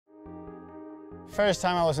First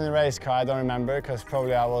time I was in a race car, I don't remember, because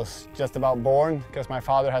probably I was just about born, because my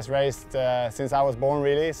father has raced since I was born,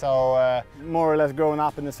 really. So more or less growing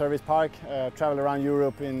up in the service park, traveled around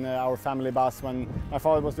Europe in our family bus when my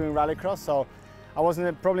father was doing rallycross. So I was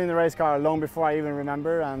probably in the race car long before I even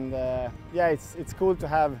remember. And yeah, it's cool to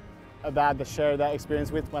have a dad to share that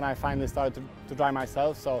experience with when I finally started to drive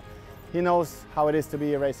myself. So he knows how it is to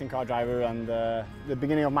be a racing car driver. And the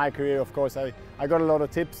beginning of my career, of course, I got a lot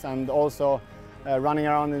of tips, and also running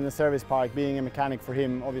around in the service park, being a mechanic for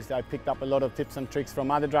him, obviously I picked up a lot of tips and tricks from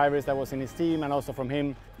other drivers that was in his team, and also from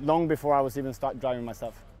him long before I was even start driving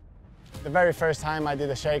myself. The very first time I did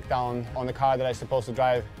a shakedown on the car that I was supposed to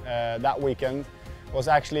drive that weekend was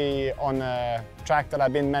actually on a track that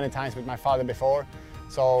I've been many times with my father before.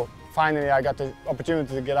 So finally I got the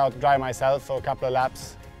opportunity to get out and drive myself for a couple of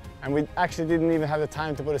laps. And we actually didn't even have the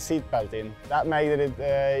time to put a seatbelt in. That made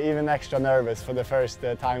it even extra nervous for the first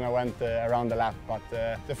time I went around the lap. But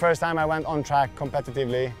the first time I went on track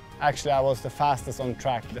competitively, actually I was the fastest on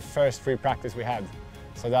track the first free practice we had.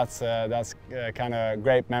 So that's kind of a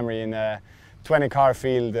great memory in a 20-car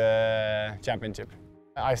field championship.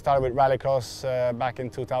 I started with rallycross back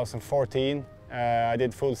in 2014. I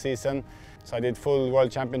did full season, so I did full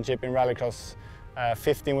world championship in rallycross.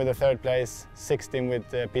 15 with the third place, 16 with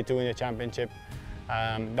P2 in the championship,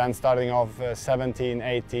 then starting off 17,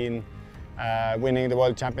 18, winning the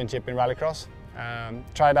world championship in rallycross.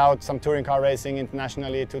 Tried out some touring car racing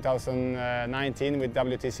internationally 2019 with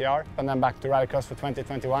WTCR, and then back to rallycross for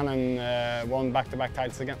 2021 and won back-to-back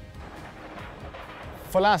titles again.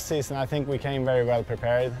 For last season, I think we came very well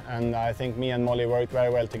prepared, and I think me and Molly worked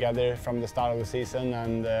very well together from the start of the season,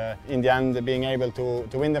 and in the end being able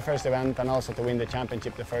to win the first event and also to win the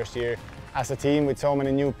championship the first year as a team with so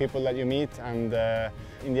many new people that you meet, and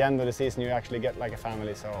in the end of the season you actually get like a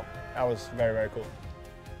family, so that was very, very cool.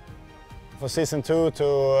 For season 2,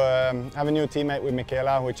 to have a new teammate with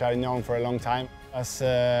Michaela, which I've known for a long time. As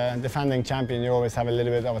a defending champion, you always have a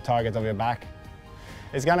little bit of a target on your back.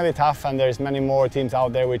 It's going to be tough, and there's many more teams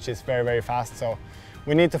out there which is very, very fast. So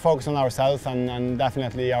we need to focus on ourselves, and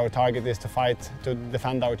definitely our target is to fight to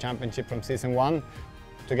defend our championship from season 1.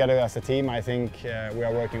 Together as a team, I think we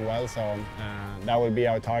are working well, so that will be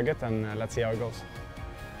our target, and let's see how it goes.